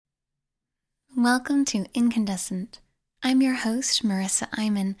Welcome to Incandescent. I'm your host, Marissa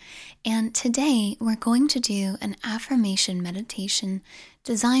Iman, and today we're going to do an affirmation meditation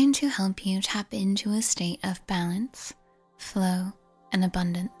designed to help you tap into a state of balance, flow, and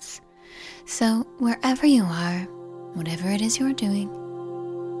abundance. So wherever you are, whatever it is you're doing,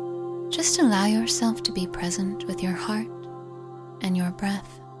 just allow yourself to be present with your heart and your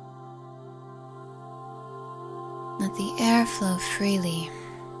breath. Let the air flow freely.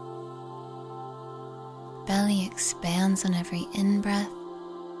 Belly expands on every in-breath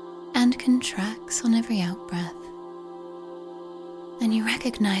and contracts on every out-breath. And you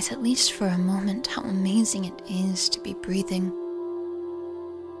recognize, at least for a moment, how amazing it is to be breathing.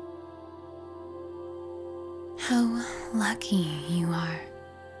 How lucky you are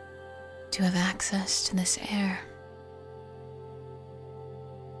to have access to this air.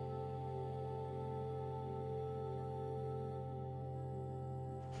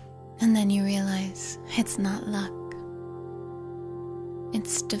 And then you realize it's not luck.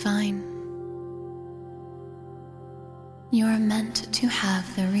 It's divine. You are meant to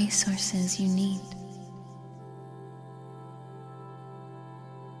have the resources you need.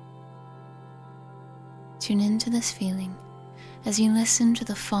 Tune into this feeling as you listen to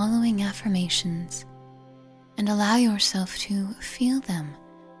the following affirmations and allow yourself to feel them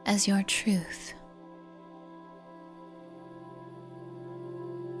as your truth.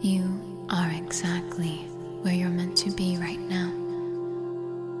 You are exactly where you're meant to be right now.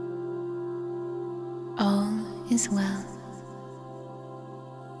 All is well.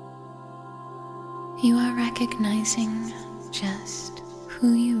 You are recognizing just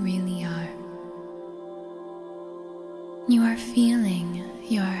who you really are. You are feeling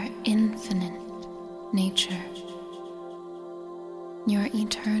your infinite nature, your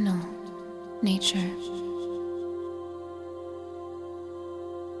eternal nature.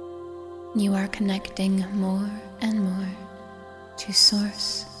 You are connecting more and more to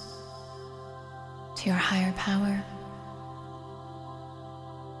Source, to your higher power,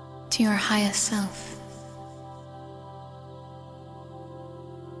 to your highest self.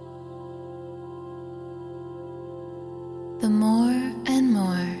 The more and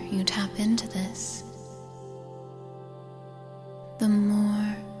more you tap into this, the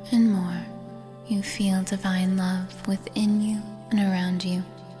more and more you feel divine love within you and around you.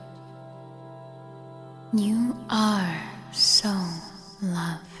 You are so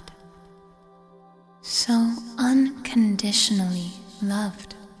loved, so unconditionally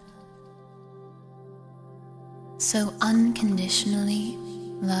loved, so unconditionally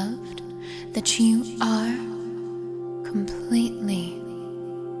loved that you are completely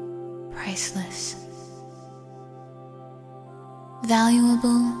priceless,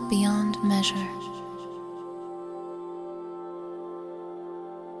 valuable beyond measure.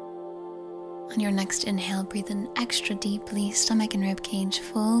 On your next inhale, breathe in extra deeply, stomach and ribcage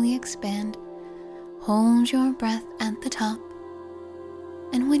fully expand. Hold your breath at the top,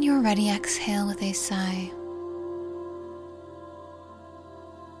 and when you're ready, exhale with a sigh.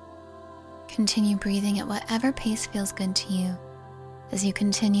 Continue breathing at whatever pace feels good to you as you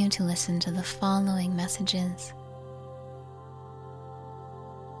continue to listen to the following messages.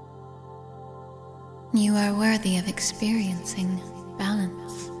 You are worthy of experiencing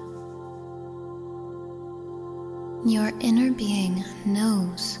balance. Your inner being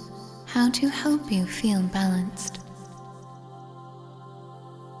knows how to help you feel balanced.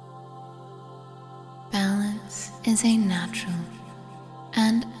 Balance is a natural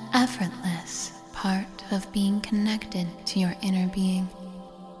and effortless part of being connected to your inner being.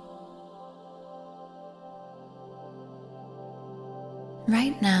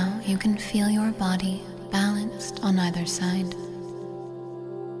 Right now, you can feel your body balanced on either side.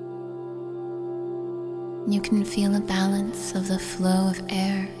 You can feel a balance of the flow of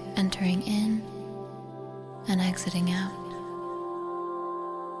air entering in and exiting out.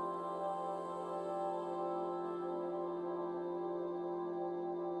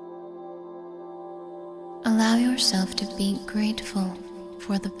 Allow yourself to be grateful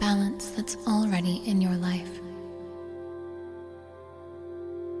for the balance that's already in your life.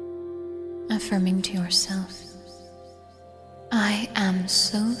 Affirming to yourself, I am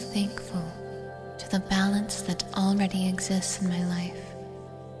so thankful to the balance that already exists in my life.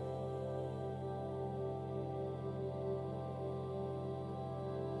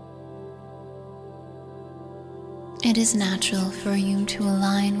 It is natural for you to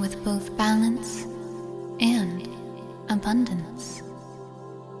align with both balance and abundance.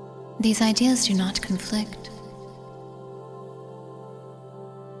 These ideas do not conflict.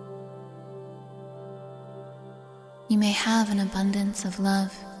 You may have an abundance of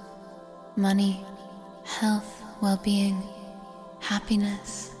love money, health, well-being,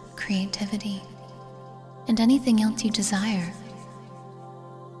 happiness, creativity, and anything else you desire,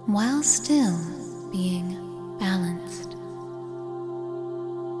 while still being balanced,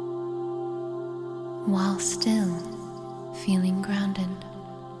 while still feeling grounded.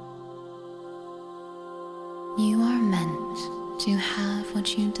 You are meant to have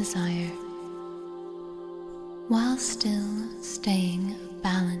what you desire, while still staying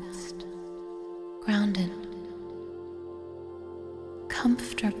balanced, grounded,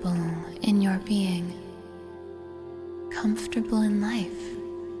 comfortable in your being, comfortable in life,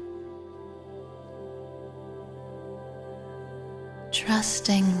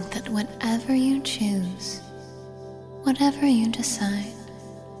 trusting that whatever you choose, whatever you decide,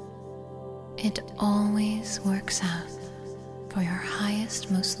 it always works out for your highest,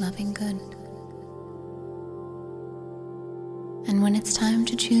 most loving good. And when it's time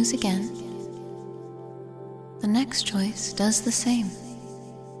to choose again, the next choice does the same.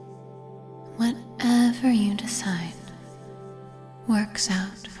 Whatever you decide works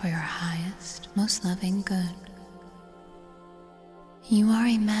out for your highest, most loving good. You are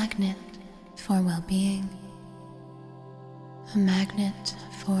a magnet for well-being, a magnet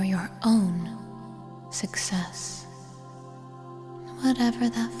for your own success, whatever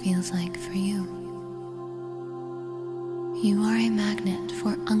that feels like for you. You are a magnet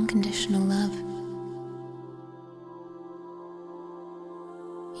for unconditional love.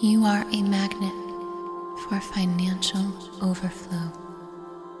 You are a magnet for financial overflow.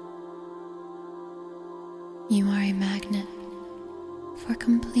 You are a magnet for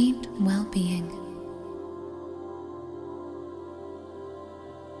complete well-being.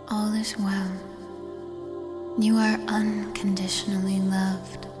 All is well. You are unconditionally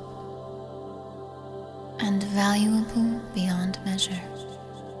loved and valuable beyond measure,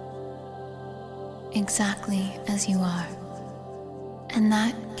 exactly as you are, and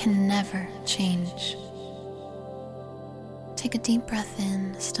that can never change. Take a deep breath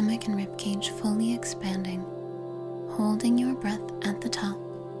in, stomach and ribcage fully expanding, holding your breath at the top,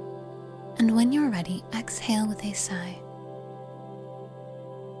 and when you're ready, exhale with a sigh.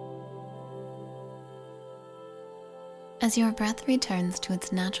 As your breath returns to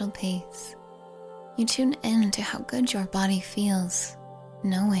its natural pace, you tune in to how good your body feels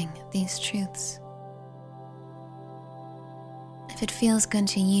knowing these truths. If it feels good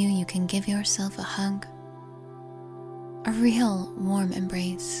to you, you can give yourself a hug, a real warm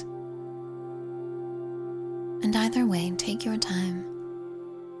embrace. And either way, take your time,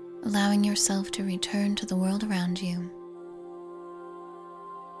 allowing yourself to return to the world around you.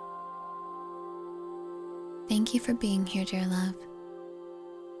 Thank you for being here, dear love.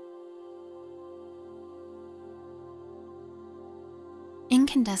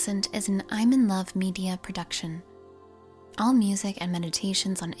 Incandescent is an I'm in Love media production. All music and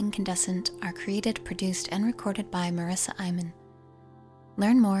meditations on Incandescent are created, produced, and recorded by Marissa Iman.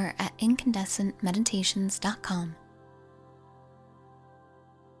 Learn more at incandescentmeditations.com.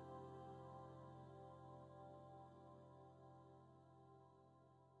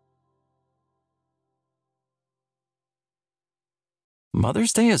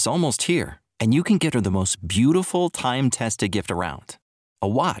 Mother's Day is almost here, and you can get her the most beautiful, time-tested gift around. A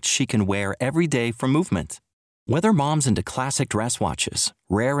watch she can wear every day from Movement. Whether mom's into classic dress watches,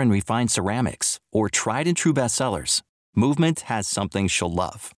 rare and refined ceramics, or tried and true bestsellers, Movement has something she'll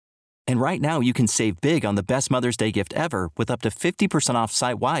love. And right now you can save big on the best Mother's Day gift ever with up to 50% off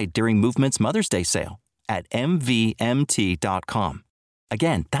site-wide during Movement's Mother's Day sale at mvmt.com.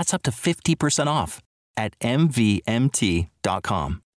 Again, that's up to 50% off at mvmt.com.